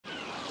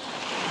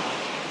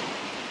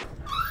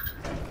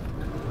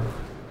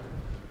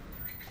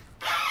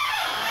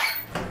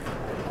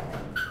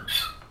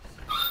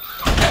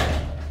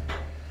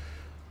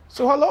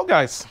So hello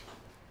guys,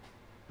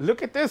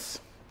 look at this,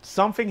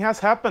 something has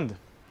happened.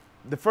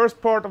 The first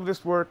part of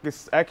this work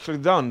is actually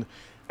done,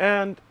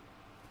 and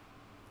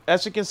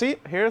as you can see,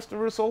 here's the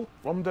result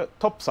from the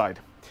top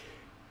side.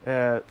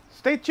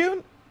 Stay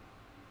tuned,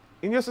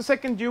 in just a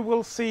second you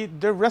will see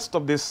the rest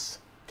of this.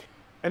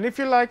 And if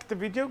you like the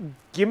video,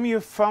 give me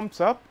a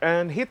thumbs up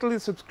and hit the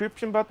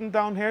subscription button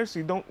down here so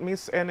you don't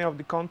miss any of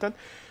the content.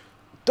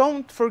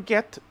 Don't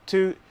forget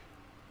to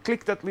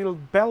click that little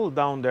bell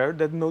down there,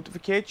 that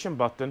notification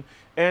button,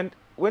 and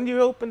when you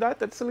open that,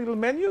 that's a little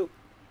menu.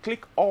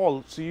 Click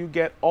all so you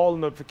get all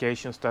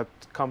notifications that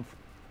come.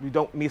 You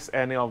don't miss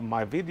any of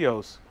my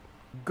videos.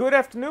 Good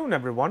afternoon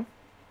everyone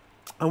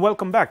and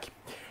welcome back.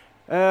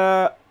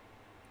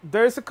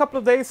 There's a couple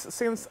of days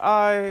since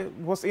I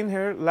was in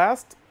here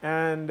last,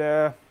 and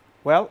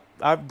well,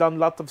 I've done a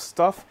lot of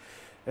stuff.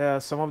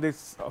 Some of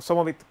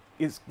it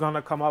is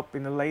gonna come up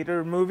in a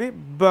later movie,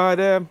 but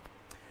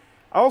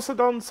I also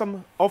done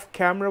some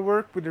off-camera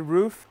work with the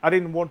roof. I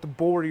didn't want to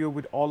bore you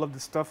with all of the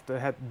stuff that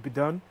had to be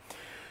done,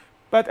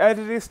 but as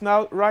it is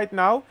now, right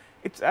now,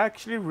 it's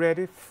actually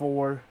ready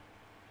for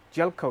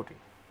gel coating.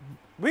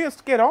 We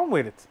just get on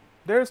with it.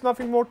 There's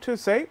nothing more to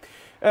say.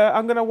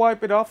 I'm gonna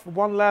wipe it off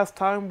one last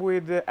time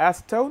with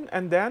acetone,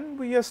 and then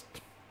we just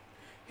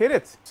hit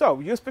it.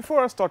 So just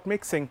before I start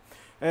mixing,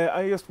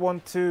 I just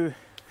want to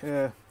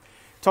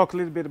talk a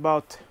little bit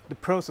about the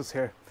process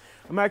here.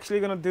 I'm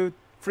actually gonna do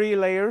 3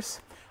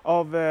 layers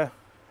of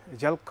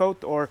gel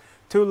coat, or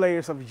 2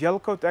 layers of gel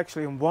coat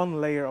actually, and 1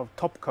 layer of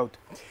top coat.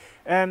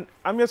 And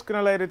I'm just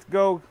gonna let it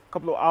go a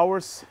couple of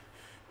hours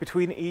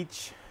between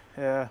each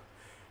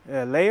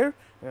layer,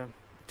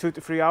 2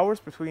 to 3 hours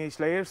between each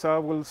layer. So I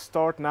will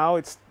start now.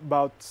 It's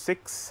about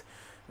 6.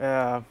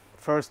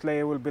 First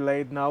layer will be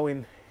laid now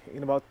in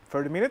about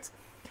 30 minutes,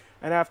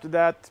 and after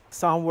that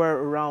somewhere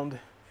around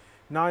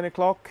 9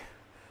 o'clock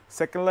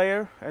second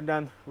layer, and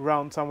then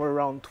somewhere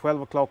around 12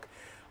 o'clock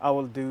I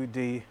will do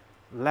the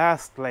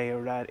last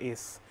layer, that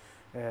is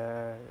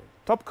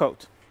top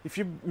coat. If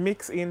you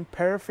mix in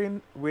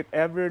paraffin with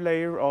every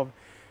layer of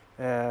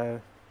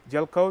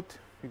gel coat,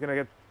 you're gonna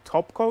get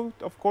top coat,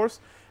 of course,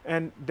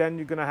 and then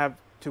you're gonna have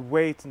to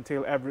wait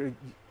until every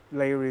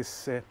layer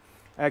is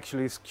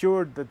actually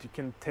cured, that you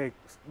can take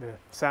the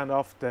sand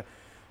off the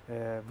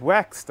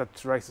wax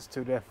that rises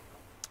to the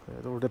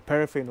or the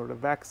paraffin or the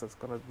wax that's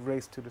gonna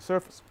raise to the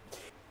surface.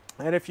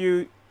 And if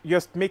you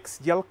just mix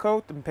gel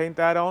coat and paint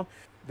that on,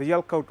 the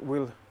gel coat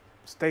will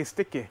stay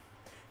sticky.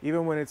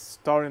 Even when it's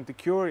starting to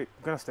cure, it's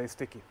gonna stay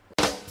sticky.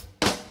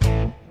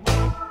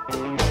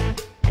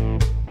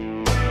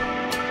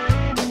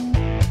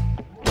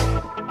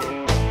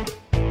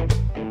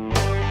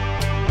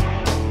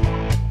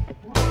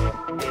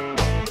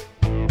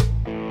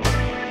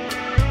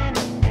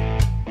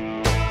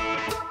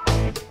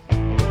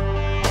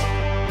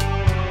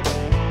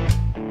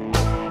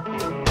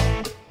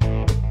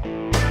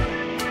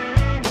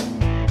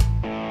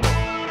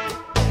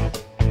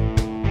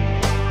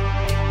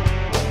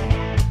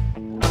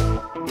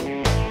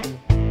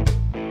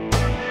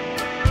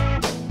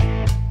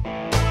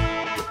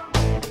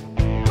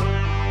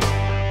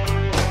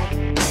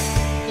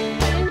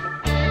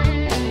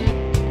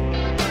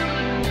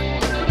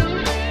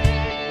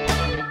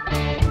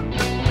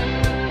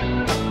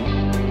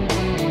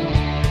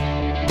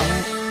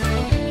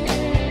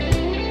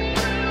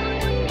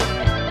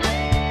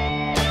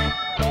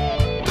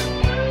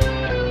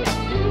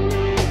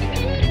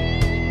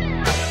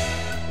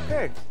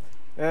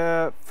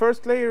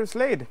 First layer is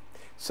laid,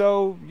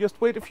 so just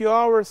wait a few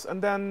hours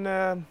and then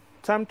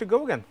time to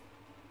go again.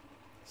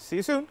 See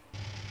you soon.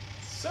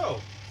 So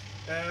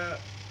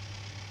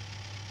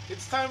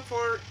it's time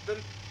for the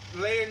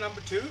layer number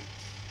 2.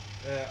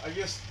 I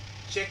just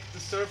checked the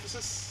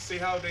surfaces, see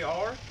how they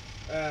are.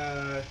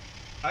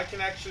 I can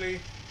actually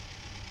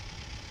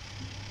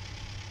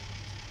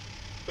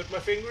put my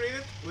finger in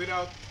it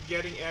without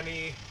getting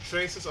any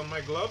traces on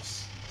my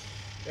gloves,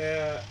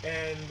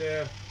 and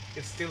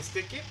it's still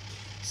sticky.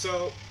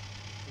 So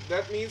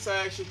that means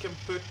I actually can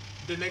put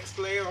the next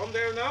layer on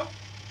there now.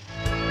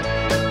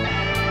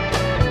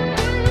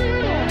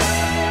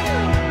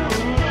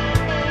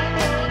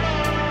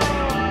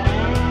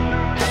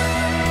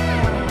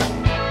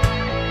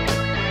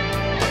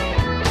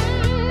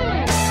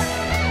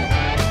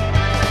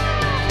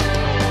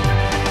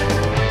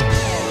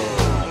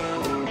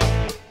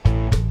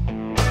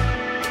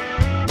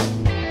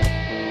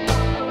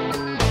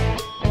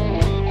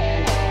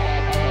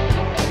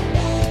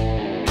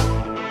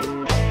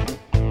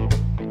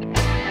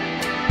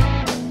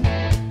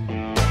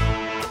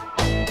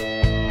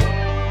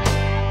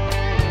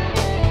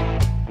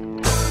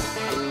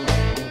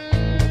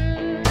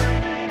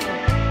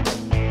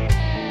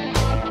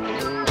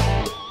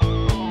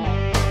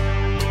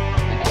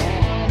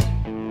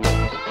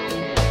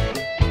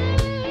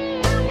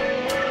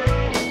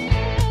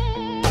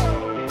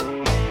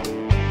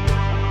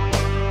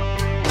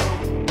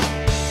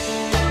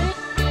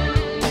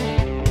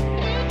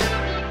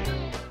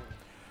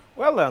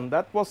 Well then,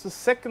 that was the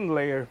second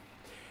layer.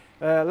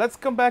 Let's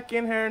come back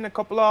in here in a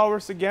couple of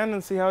hours again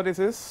and see how this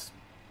is.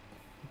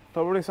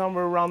 Probably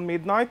somewhere around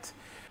midnight.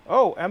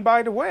 Oh, and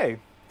by the way,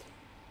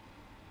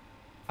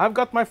 I've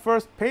got my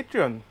first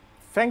Patreon.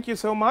 Thank you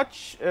so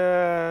much.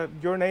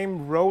 Your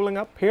name rolling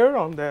up here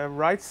on the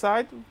right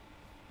side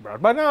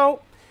right by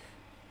now.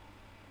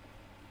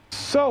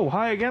 So,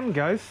 hi again,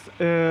 guys.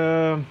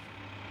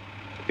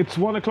 It's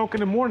 1 o'clock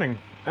in the morning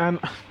and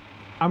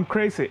I'm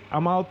crazy.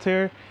 I'm out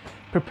here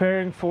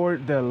preparing for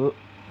the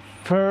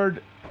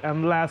third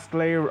and last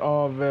layer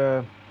of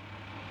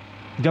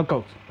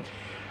Gelcoat.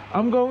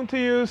 I'm going to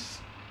use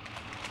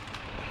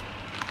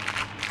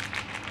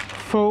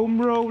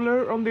foam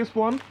roller on this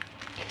one.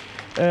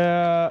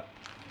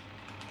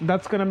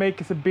 That's gonna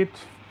make it a bit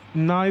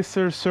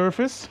nicer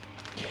surface.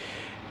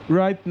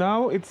 Right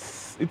now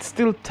it's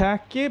still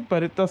tacky,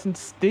 but it doesn't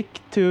stick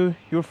to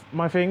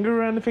my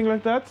finger or anything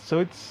like that, so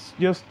it's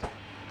just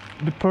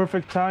the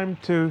perfect time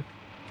to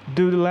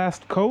do the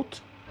last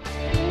coat.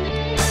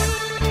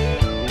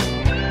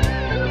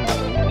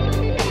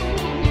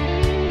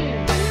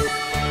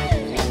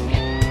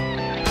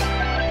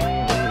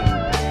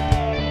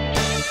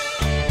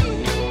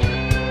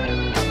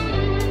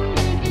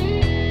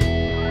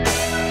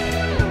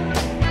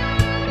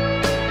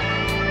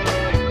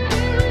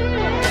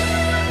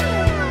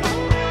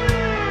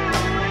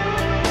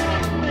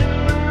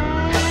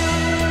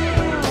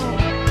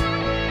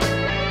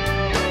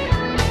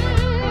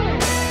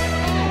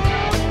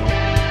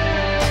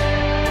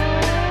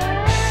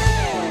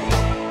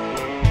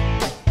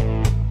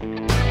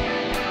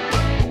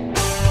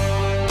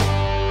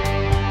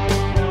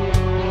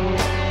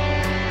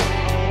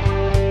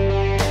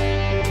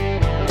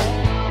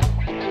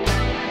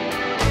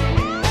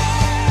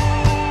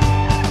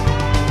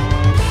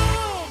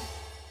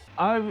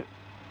 I've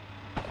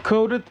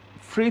coated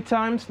 3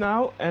 times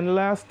now, and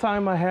last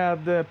time I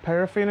had the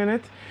paraffin in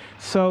it.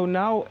 So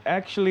now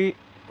actually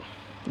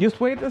just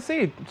wait and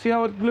see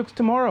how it looks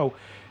tomorrow.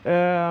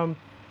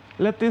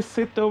 Let this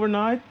sit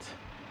overnight,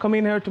 come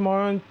in here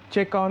tomorrow and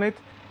check on it.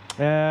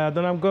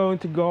 Then I'm going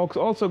to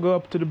also go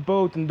up to the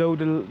boat and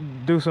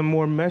do some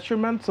more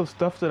measurements of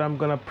stuff that I'm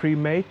gonna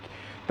pre-make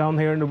down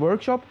here in the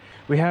workshop.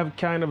 We have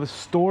kind of a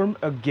storm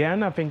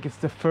again. I think it's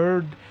the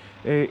third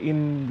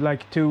in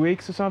like 2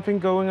 weeks or something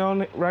going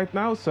on right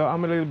now, so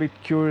I'm a little bit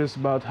curious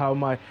about how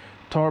my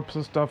tarps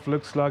and stuff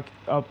looks like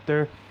up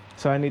there,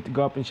 so I need to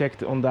go up and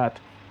check on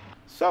that.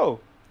 So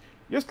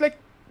just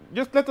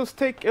let us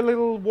take a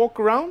little walk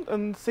around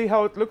and see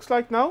how it looks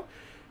like now.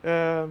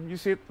 You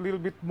see it a little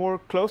bit more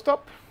closed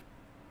up.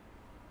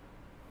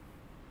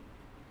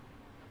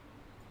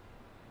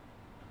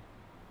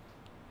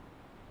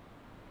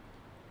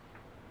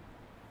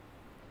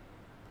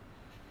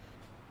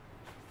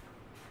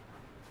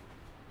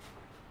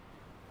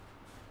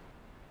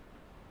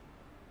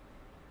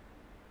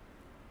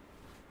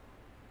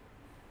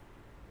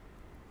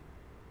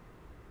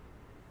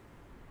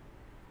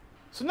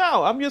 So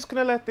now I'm just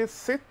gonna let this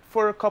sit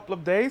for a couple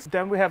of days.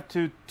 Then we have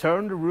to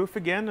turn the roof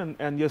again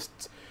and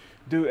just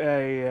do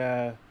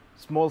a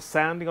small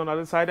sanding on the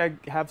other side. I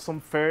have some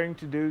fairing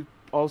to do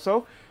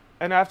also.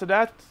 And after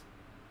that,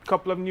 a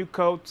couple of new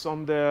coats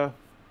on the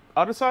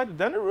other side.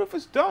 Then the roof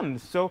is done.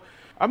 So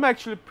I'm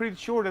actually pretty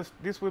sure that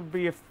this will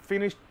be a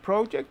finished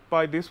project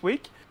by this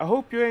week. I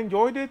hope you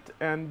enjoyed it.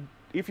 And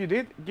if you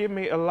did, give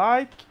me a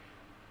like,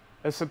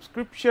 a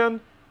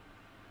subscription,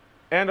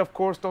 and of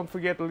course, don't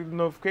forget the little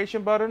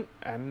notification button,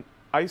 and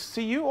I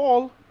see you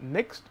all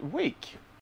next week.